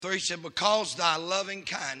3 said, because thy loving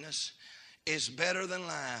kindness is better than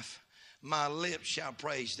life, my lips shall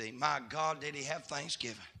praise thee. My God, did he have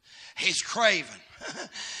thanksgiving? He's craving.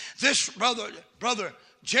 This brother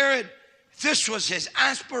Jared, this was his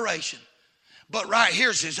aspiration. But right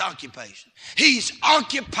here's his occupation. He's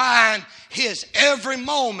occupying his every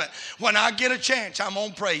moment. When I get a chance, I'm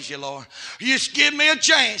going to praise you, Lord. You just give me a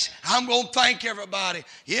chance, I'm going to thank everybody.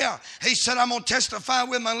 Yeah, he said, I'm going to testify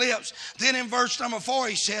with my lips. Then in verse number 4,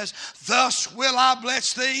 he says, thus will I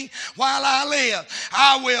bless thee while I live.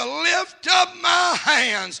 I will lift up my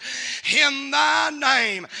hands in thy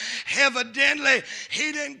name. Evidently,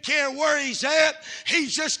 he didn't care where he's at.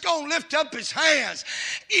 He's just going to lift up his hands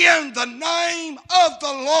in the name of the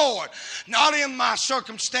Lord. Not in my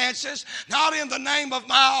circumstances, not in the name of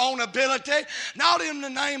my own ability, not in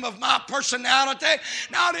the name of my personality,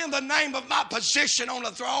 not in the name of my position on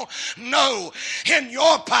the throne. No, in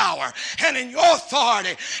your power and in your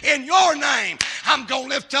authority, in your name, I'm going to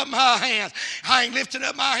lift up my hands. I ain't lifting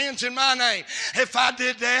up my hands in my name. If I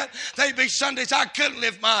did that, there'd be Sundays I couldn't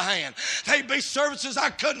lift my hand. There'd be services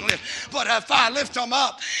I couldn't lift. But if I lift them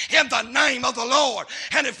up in the name of the Lord,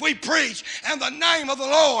 and if we preach in the name of the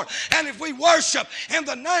Lord, and if we worship in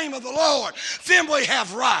the name of the Lord, then we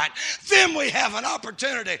have right. Then we have an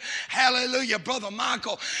opportunity. Hallelujah, Brother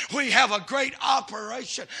Michael. We have a great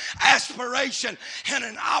aspiration, and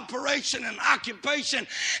an operation and occupation,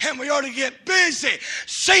 and we ought to get busy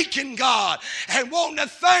seeking God and wanting to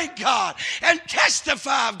thank God and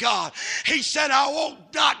testify of God. He said, I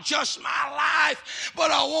want not just my life,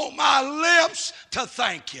 but I want my lips to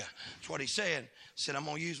thank you. That's what he said. He said, I'm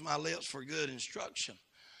going to use my lips for good instruction.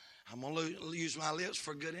 I'm going to use my lips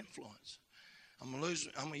for good influence. I'm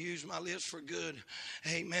going to use my lips for good,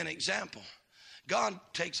 amen, example. God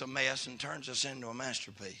takes a mess and turns us into a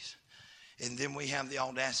masterpiece. And then we have the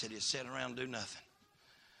audacity to sit around and do nothing.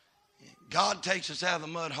 God takes us out of the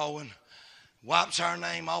mud hole and wipes our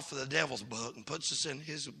name off of the devil's book and puts us in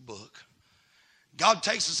his book. God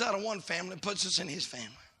takes us out of one family and puts us in his family.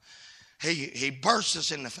 He births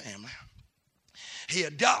us in the family. He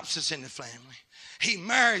adopts us in the family. He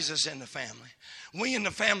marries us in the family. We in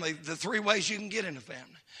the family, the 3 ways you can get in the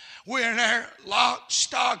family. We're in there lock,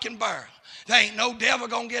 stock, and barrel. There ain't no devil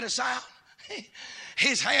going to get us out.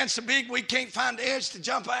 His hand's so big we can't find the edge to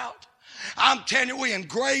jump out. I'm telling you, we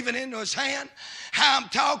engrave it into his hand. I'm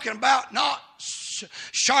talking about not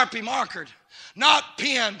Sharpie markered, not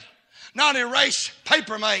penned, not erased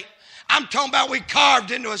paper mate. I'm talking about we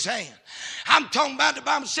carved into his hand. I'm talking about the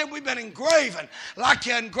Bible said we've been engraven like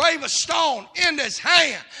you engrave a stone into his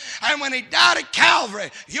hand. And when he died at Calvary,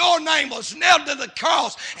 your name was nailed to the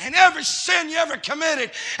cross and every sin you ever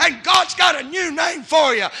committed. And God's got a new name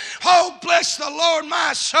for you. Oh, bless the Lord,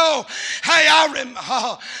 my soul. Hey,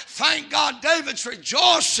 thank God David's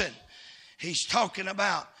rejoicing. He's talking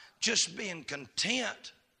about just being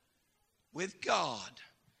content with God.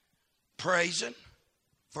 Praising,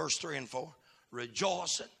 verse 3 and 4.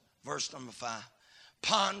 Rejoicing. Verse number 5.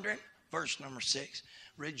 Pondering, verse number 6.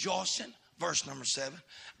 Rejoicing, verse number 7.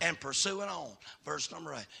 And pursuing on, verse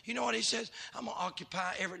number 8. You know what he says? I'm going to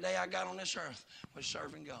occupy every day I got on this earth with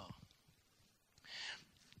serving God.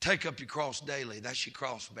 Take up your cross daily. That's your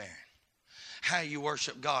cross bearing. How you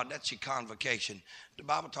worship God, that's your convocation. The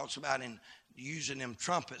Bible talks about in using them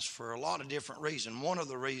trumpets for a lot of different reasons. One of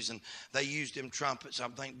the reasons they used them trumpets, I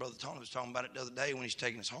think Brother Tony was talking about it the other day when he's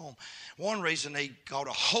taking us home. One reason they called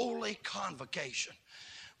a holy convocation.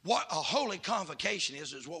 What a holy convocation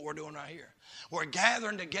is what we're doing right here. We're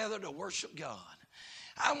gathering together to worship God.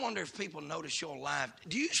 I wonder if people notice your life.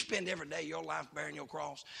 Do you spend every day of your life bearing your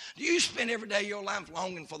cross? Do you spend every day of your life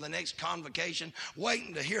longing for the next convocation,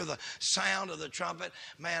 waiting to hear the sound of the trumpet?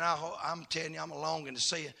 Man, I'm telling you, I'm longing to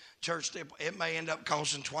see a church. It may end up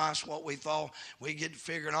costing twice what we thought. We get to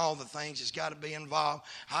figuring all the things that's got to be involved.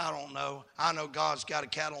 I don't know. I know God's got a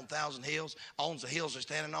cattle on 1,000 hills, owns the hills they're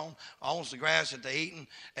standing on, owns the grass that they're eating.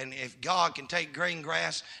 And if God can take green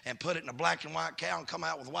grass and put it in a black and white cow and come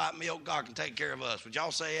out with white milk, God can take care of us. Would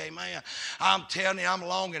y'all say amen? I'm telling you, I'm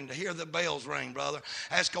longing to hear the bells ring, brother.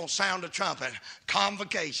 That's going to sound a trumpet.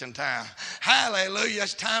 Convocation time. Hallelujah.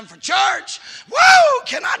 It's time for church. Woo!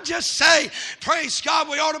 Can I just say, praise God,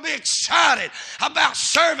 we ought to be excited about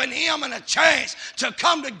serving him and a chance to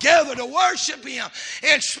come together to worship him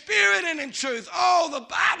in spirit and in truth. Oh, the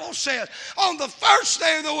Bible says on the first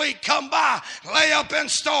day of the week, come by, lay up in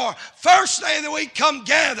store. First day of the week, come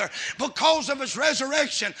gather because of his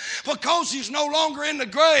resurrection, because he's no longer in the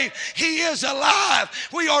grave. He is alive.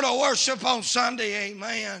 We ought to worship on Sunday.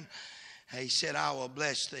 Amen. He said, I will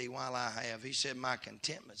bless thee while I have. He said, my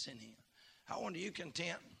contentment's in him. I wonder, you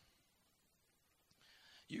content?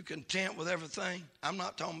 You content with everything? I'm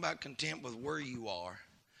not talking about content with where you are,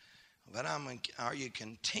 but are you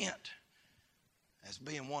content as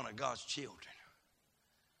being one of God's children?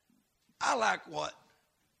 I like what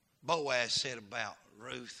Boaz said about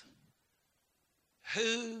Ruth.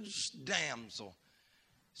 Whose damsel?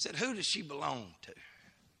 He said, who does she belong to?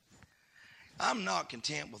 I'm not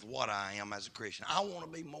content with what I am as a Christian. I want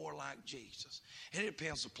to be more like Jesus. It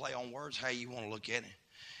depends to play on words, how you want to look at it.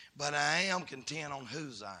 But I am content on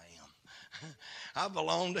whose I am. I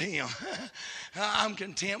belong to him. I'm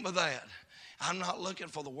content with that. I'm not looking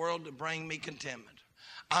for the world to bring me contentment.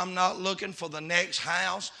 I'm not looking for the next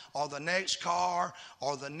house or the next car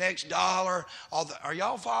or the next dollar. Are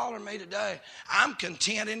y'all following me today? I'm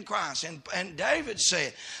content in Christ. And David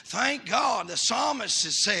said, thank God. The psalmist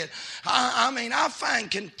has said, I find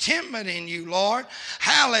contentment in you, Lord.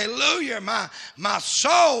 Hallelujah. My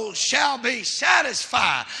soul shall be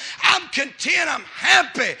satisfied. I'm content. I'm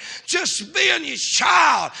happy. Just being your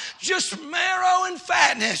child. Just marrow and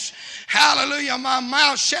fatness. Hallelujah. My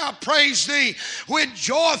mouth shall praise thee with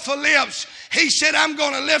joyful lips. He said, I'm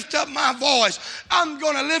going to lift up my voice. I'm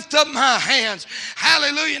going to lift up my hands.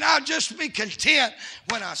 Hallelujah. And I'll just be content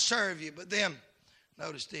when I serve you. But then,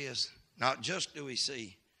 notice this. Not just do we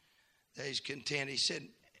see that he's content. He said,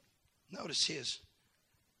 notice his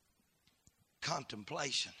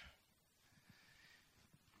contemplation.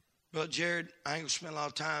 Well, Jared, I ain't going to spend a lot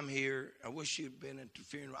of time here. I wish you'd been at the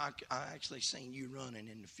funeral. I actually seen you running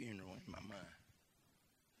in the funeral in my mind.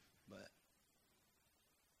 But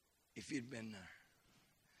if you'd been there.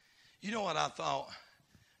 You know what I thought,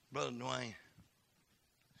 Brother Dwayne?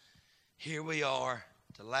 Here we are,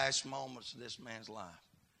 the last moments of this man's life.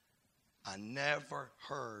 I never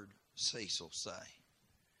heard Cecil say,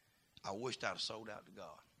 I wished I'd have sold out to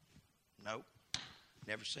God. Nope.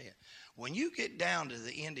 Never said. When you get down to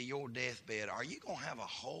the end of your deathbed, are you going to have a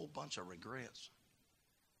whole bunch of regrets?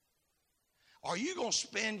 Are you going to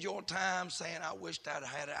spend your time saying, I wished I'd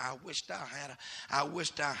had it, I wished I had it, I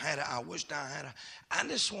wished I had it, I wished I had it? I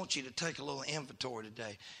just want you to take a little inventory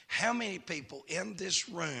today. How many people in this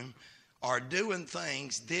room are doing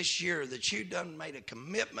things this year that you done made a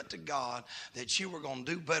commitment to God that you were going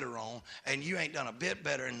to do better on, and you ain't done a bit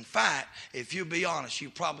better? In fact, if you be honest,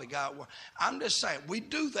 you probably got worse. I'm just saying, we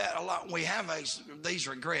do that a lot. We have these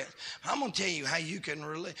regrets. I'm going to tell you how you can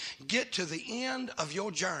really get to the end of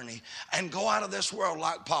your journey and go out of this world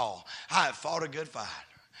like Paul. I have fought a good fight.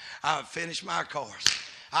 I have finished my course.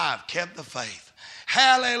 I have kept the faith.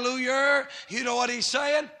 Hallelujah. You know what he's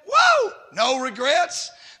saying? Woo! No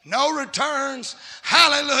regrets. No returns.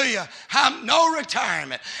 Hallelujah. No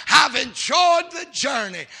retirement. I've enjoyed the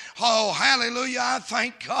journey. Oh, hallelujah. I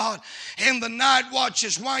thank God. In the night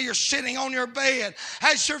watches, while you're sitting on your bed,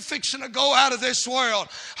 as you're fixing to go out of this world,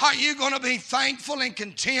 are you going to be thankful and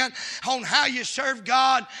content on how you serve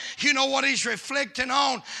God? You know what he's reflecting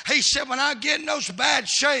on? He said, when I get in those bad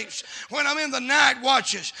shapes, when I'm in the night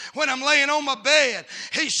watches, when I'm laying on my bed,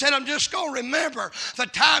 he said, I'm just going to remember the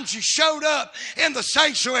times you showed up in the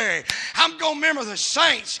sanctuary. I'm going to remember the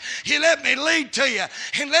saints. You let me lead to you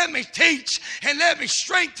and let me teach and let me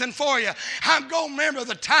strengthen for you. I'm going to remember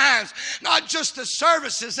the times, not just the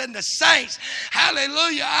services and the saints.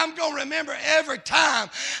 Hallelujah. I'm going to remember every time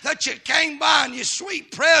that you came by and your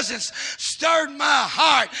sweet presence stirred my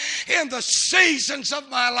heart in the seasons of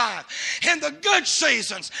my life, in the good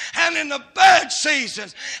seasons and in the bad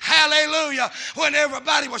seasons. Hallelujah. When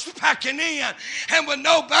everybody was packing in and when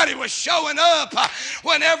nobody was showing up,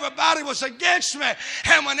 when everybody was against me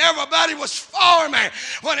and when everybody was for me,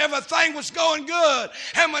 when everything was going good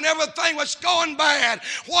and when everything was going bad,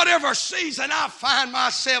 whatever season I find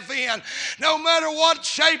myself in, no matter what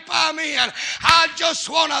shape I'm in, I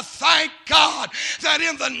just want to thank God that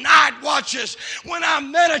in the night watches, when I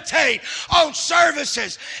meditate on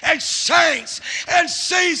services and saints and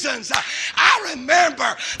seasons, I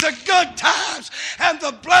remember the good times and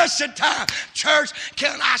the blessed times. Church,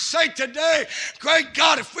 can I say today, great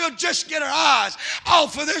God, if we'll just get our eyes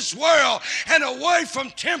off of this world and away from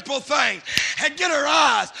temporal things and get our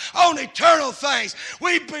eyes on eternal things,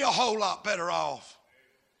 we'd be a whole lot better off.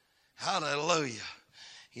 Hallelujah.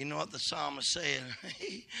 You know what the psalmist said?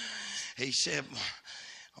 He said,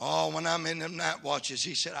 oh, when I'm in them night watches,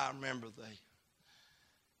 he said, I remember thee.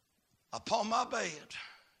 Upon my bed,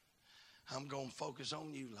 I'm going to focus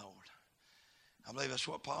on you, Lord. I believe that's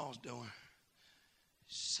what Paul's doing.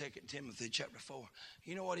 2 Timothy chapter 4.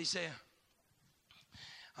 You know what he said?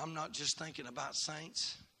 I'm not just thinking about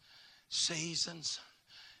saints, seasons,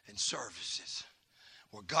 and services.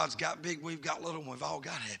 Where God's got big, we've got little, and we've all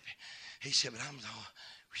got happy. He said, but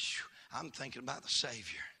I'm thinking about the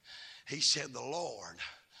Savior. He said, the Lord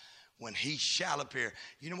when he shall appear.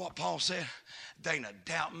 You know what Paul said? There ain't a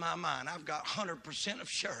doubt in my mind. I've got 100%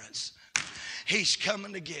 assurance. He's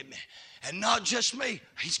coming to get me. And not just me,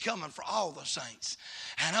 he's coming for all the saints.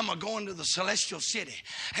 And I'm going to go into the celestial city.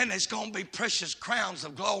 And there's going to be precious crowns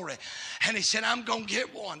of glory. And he said, I'm going to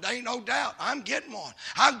get one. There ain't no doubt. I'm getting one.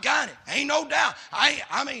 I've got it. Ain't no doubt.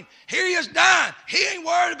 I mean, here he is dying. He ain't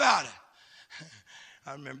worried about it.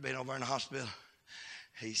 I remember being over in the hospital.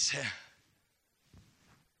 He said,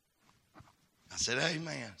 I said,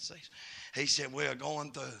 amen. He said, we're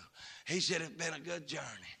going through. He said, it's been a good journey.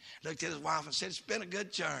 Looked at his wife and said, it's been a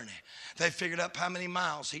good journey. They figured up how many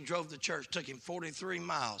miles he drove to church. Took him 43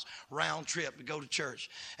 miles round trip to go to church.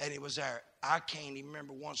 And he was there. I can't even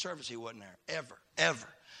remember one service he wasn't there. Ever.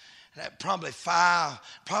 That probably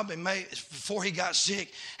before he got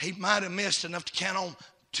sick, he might have missed enough to count on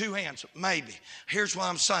 2 hands, maybe. Here's what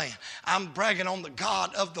I'm saying. I'm bragging on the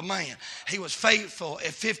God of the man. He was faithful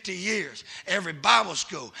at 50 years. Every Bible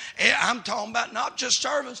school. I'm talking about not just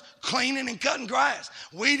service, cleaning and cutting grass,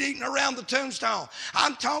 weed eating around the tombstone.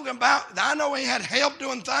 I'm talking about, I know he had help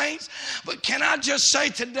doing things, but can I just say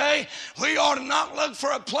today, we ought to not look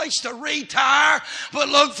for a place to retire, but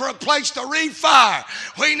look for a place to refire.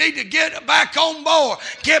 We need to get back on board,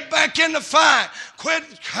 get back in the fight. Quit,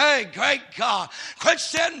 hey, great God, quit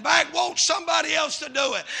sitting back, want somebody else to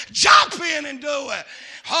do it. Jump in and do it.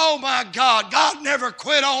 Oh my God, God never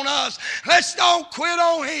quit on us. Let's don't quit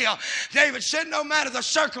on him. David said, no matter the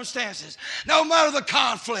circumstances, no matter the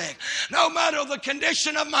conflict, no matter the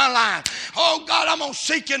condition of my life, oh God, I'm going to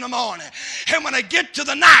seek in the morning. And when I get to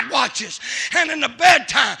the night watches and in the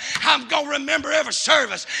bedtime, I'm going to remember every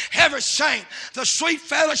service, every saint, the sweet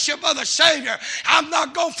fellowship of the Savior. I'm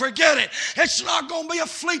not going to forget it. It's not going to be a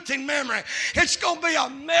fleeting memory. It's going to be a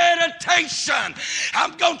meditation.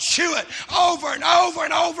 I'm going to chew it over and over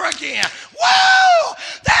and over again. Whoa!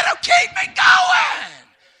 That'll keep me going.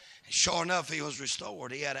 And sure enough, he was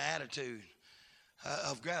restored. He had an attitude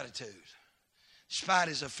of gratitude. Despite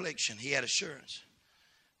his affliction, he had assurance.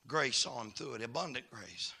 Grace saw him through it, abundant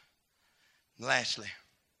grace. And lastly,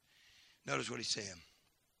 notice what he said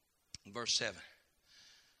in verse 7.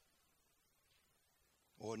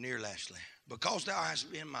 Or near lastly. Because thou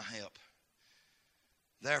hast been my help,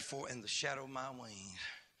 therefore in the shadow of my wings.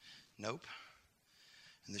 Nope.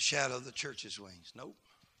 In the shadow of the church's wings. Nope.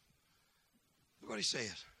 Look what he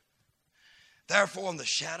says. Therefore in the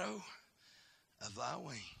shadow of thy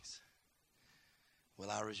wings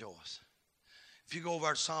will I rejoice. If you go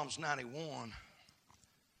over to Psalms 91,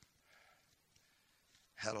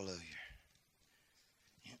 hallelujah.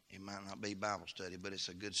 It might not be Bible study, but it's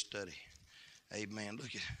a good study. Amen.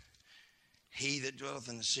 Look at he that dwelleth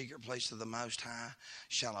in the secret place of the Most High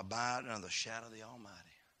shall abide under the shadow of the Almighty.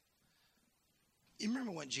 You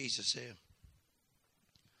remember what Jesus said?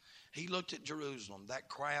 He looked at Jerusalem, that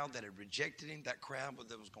crowd that had rejected him, that crowd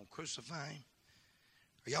that was going to crucify him.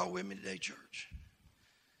 Are y'all with me today, church?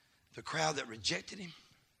 The crowd that rejected him.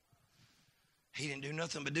 He didn't do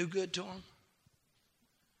nothing but do good to them.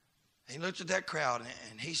 He looked at that crowd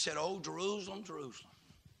and he said, oh, Jerusalem, Jerusalem,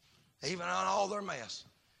 even on all their mess,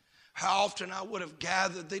 how often I would have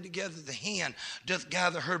gathered thee together. The hen doth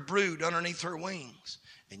gather her brood underneath her wings,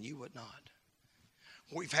 and you would not.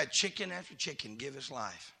 We've had chicken after chicken give his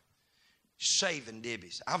life. Saving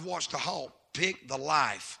dibbies. I've watched a hawk pick the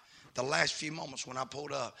life the last few moments when I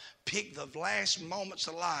pulled up. Pick the last moments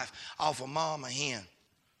of life off a mama hen,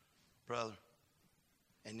 brother.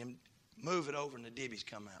 And then move it over and the dibbies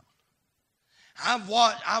come out.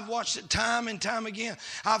 I've watched it time and time again.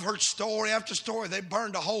 I've heard story after story. They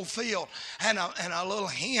burned a whole field, and a little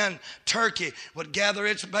hen turkey would gather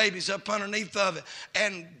its babies up underneath of it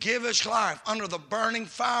and give its life under the burning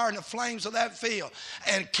fire and the flames of that field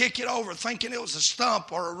and kick it over thinking it was a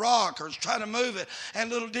stump or a rock or trying to move it, and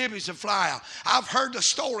little dibbies would fly out. I've heard the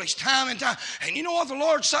stories time and time. And you know what the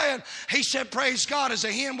Lord said? He said, praise God, as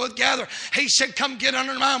a hen would gather, he said, come get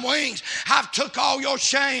under my wings. I've took all your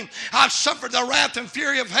shame. I've suffered the wrath and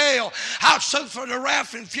fury of hell. I've suffered the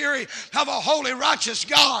wrath and fury of a holy, righteous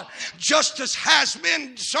God. Justice has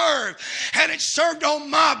been served, and it's served on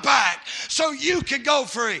my back so you could go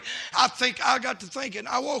free. I got to thinking.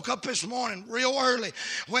 I woke up this morning real early,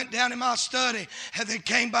 went down in my study, and then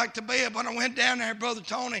came back to bed. When I went down there, Brother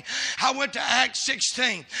Tony, I went to Acts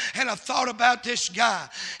 16, and I thought about this guy.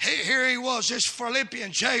 Here he was, this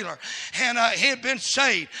Philippian jailer, and he had been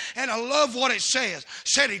saved. And I love what it says. It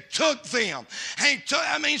said he took them And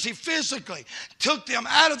that means he physically took them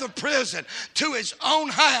out of the prison to his own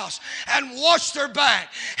house and washed their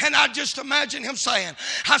back. And I just imagine him saying,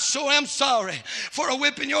 I so am sorry for a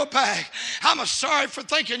whipping your back. I'm sorry for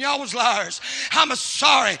thinking y'all was liars. I'm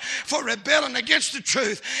sorry for rebelling against the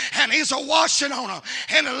truth. And he's a washing on them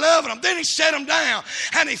and a loving them. Then he set them down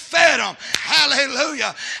and he fed them.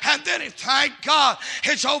 Hallelujah. And then he, thank God,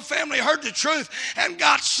 his whole family heard the truth and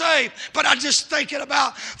got saved. But I just thinking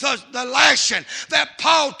about the lashing that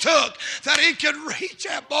Paul took that he could reach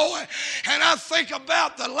that boy. And I think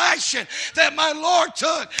about the lashing that my Lord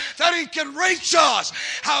took that he could reach us.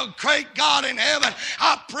 How great God in heaven.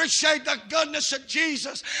 I appreciate the goodness of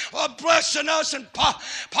Jesus blessing us. And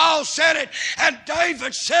Paul said it and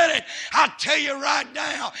David said it. I tell you right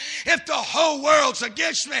now, if the whole world's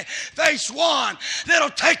against me, there's one that'll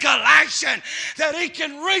take a lashing that he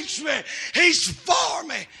can reach me. He's for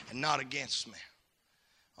me and not against me.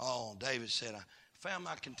 Oh, David said, I found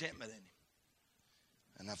my contentment in him.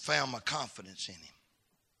 And I found my confidence in him.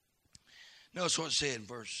 Notice what it said in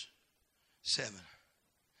verse 7.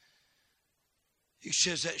 He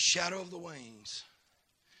says that shadow of the wings.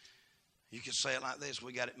 You can say it like this.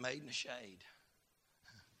 We got it made in the shade.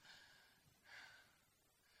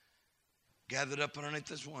 Gathered up underneath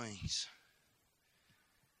his wings.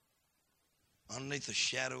 Underneath the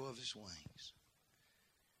shadow of his wings.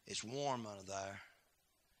 It's warm under there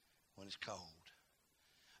when it's cold.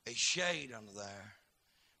 It's shade under there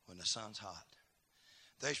when the sun's hot.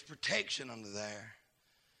 There's protection under there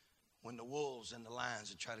when the wolves and the lions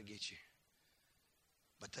will try to get you.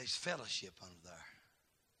 But there's fellowship under there.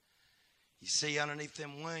 You see, underneath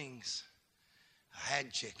them wings, I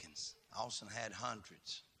had chickens. I also had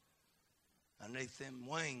hundreds. Underneath them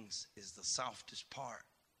wings is the softest part.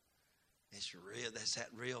 It's real. That's that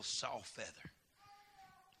real soft feather.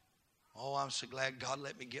 Oh, I'm so glad God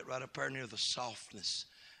let me get right up there near the softness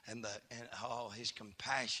and his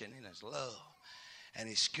compassion and his love. And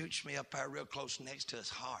he scooched me up there real close next to his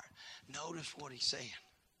heart. Notice what he said.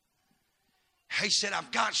 He said,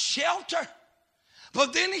 I've got shelter.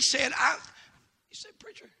 But then he said,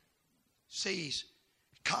 preacher, see his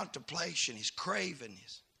contemplation, his craving,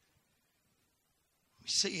 we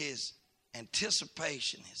see his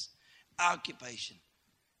anticipation, his occupation.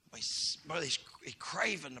 He's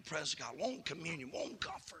craving the presence of God, won't communion, won't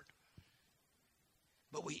comfort.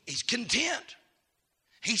 But he's content.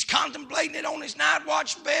 He's contemplating it on his night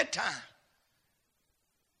watch bedtime.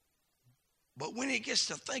 But when he gets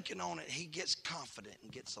to thinking on it, he gets confident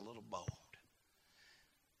and gets a little bold.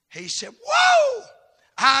 He said, whoa,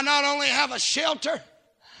 I not only have a shelter,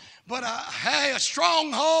 but a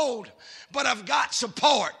stronghold, but I've got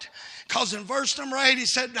support. Because in verse number 8, he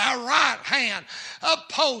said, thy right hand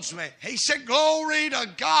upholds me. He said, glory to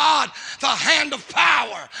God, the hand of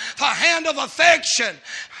power, the hand of affection.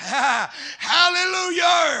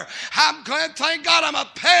 Hallelujah. I'm glad, thank God, I'm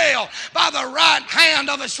upheld by the right hand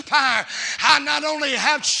of his power. I not only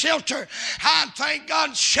have shelter, I thank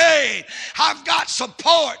God, shade. I've got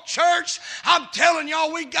support. Church, I'm telling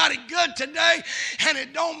y'all, we got it good today. And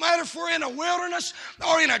it don't matter if we're in a wilderness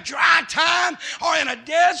or in a dry time or in a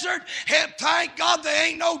desert. And thank God there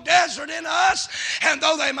ain't no desert in us. And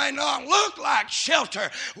though they may not look like shelter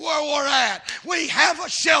where we're at, we have a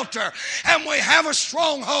shelter and we have a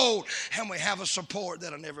stronghold and we have a support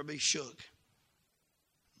that'll never be shook.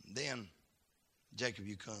 Then, Jacob,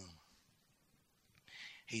 you come.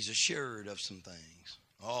 He's assured of some things.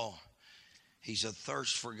 Oh, he's a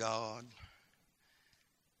thirst for God.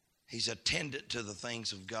 He's attendant to the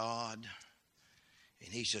things of God.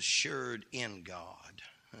 And he's assured in God.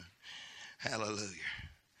 Hallelujah.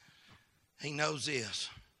 He knows this.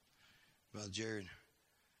 Brother Jared,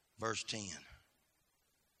 verse 10.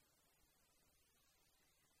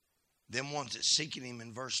 Them ones that seeking him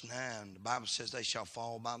in verse 9, the Bible says they shall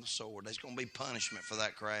fall by the sword. There's going to be punishment for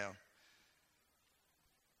that crowd.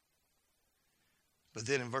 But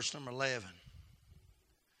then in verse number 11,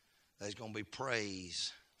 there's going to be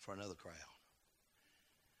praise for another crowd.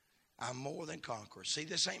 I'm more than conqueror. See,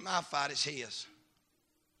 this ain't my fight, it's his.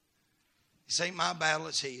 This ain't my battle,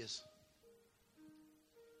 it's his.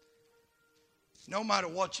 No matter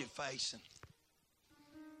what you're facing,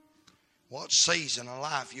 what season of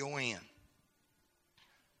life you're in.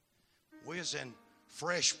 We was in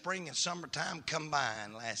fresh spring and summertime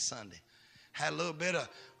combined last Sunday. Had a little bit of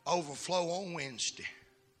overflow on Wednesday.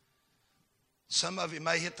 Some of you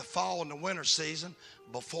may hit the fall and the winter season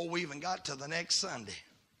before we even got to the next Sunday.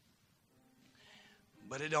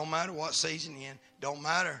 But it don't matter what season you're in. Don't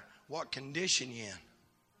matter what condition you're in.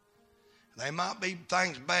 There might be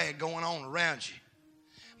things bad going on around you.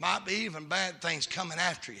 Might be even bad things coming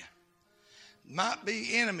after you. Might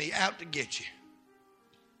be enemy out to get you.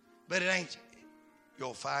 But it ain't.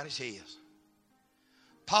 Your fight is his.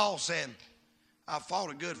 Paul said, I fought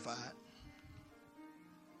a good fight.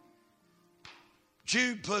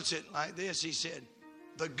 Jude puts it like this. He said,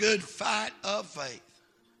 the good fight of faith.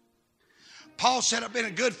 Paul said, I've been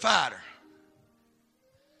a good fighter.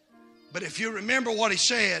 But if you remember what he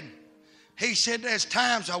said there's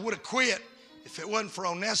times I would have quit if it wasn't for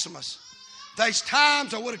Onesimus. There's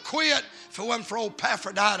times I would have quit if it wasn't for old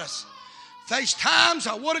Epaphroditus. There's times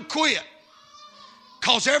I would have quit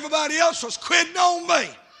because everybody else was quitting on me.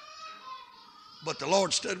 But the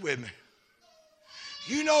Lord stood with me.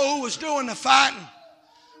 You know who was doing the fighting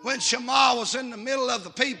when Shammah was in the middle of the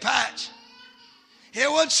pea patch? It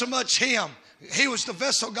wasn't so much him. He was the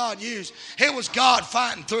vessel God used. It was God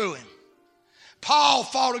fighting through him. Paul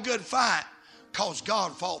fought a good fight because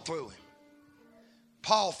God fought through him.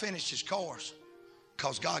 Paul finished his course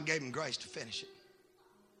because God gave him grace to finish it.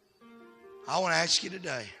 I want to ask you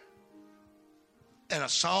today, in a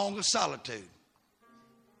song of solitude,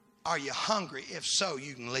 are you hungry? If so,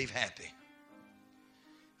 you can leave happy.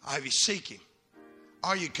 Are you seeking?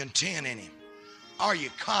 Are you content in him? Are you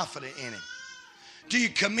confident in him? Do you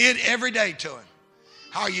commit every day to him?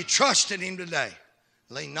 Are you trusting him today?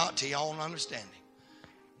 Lean not to your own understanding.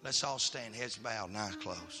 Let's all stand, heads bowed, and eyes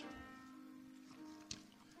closed.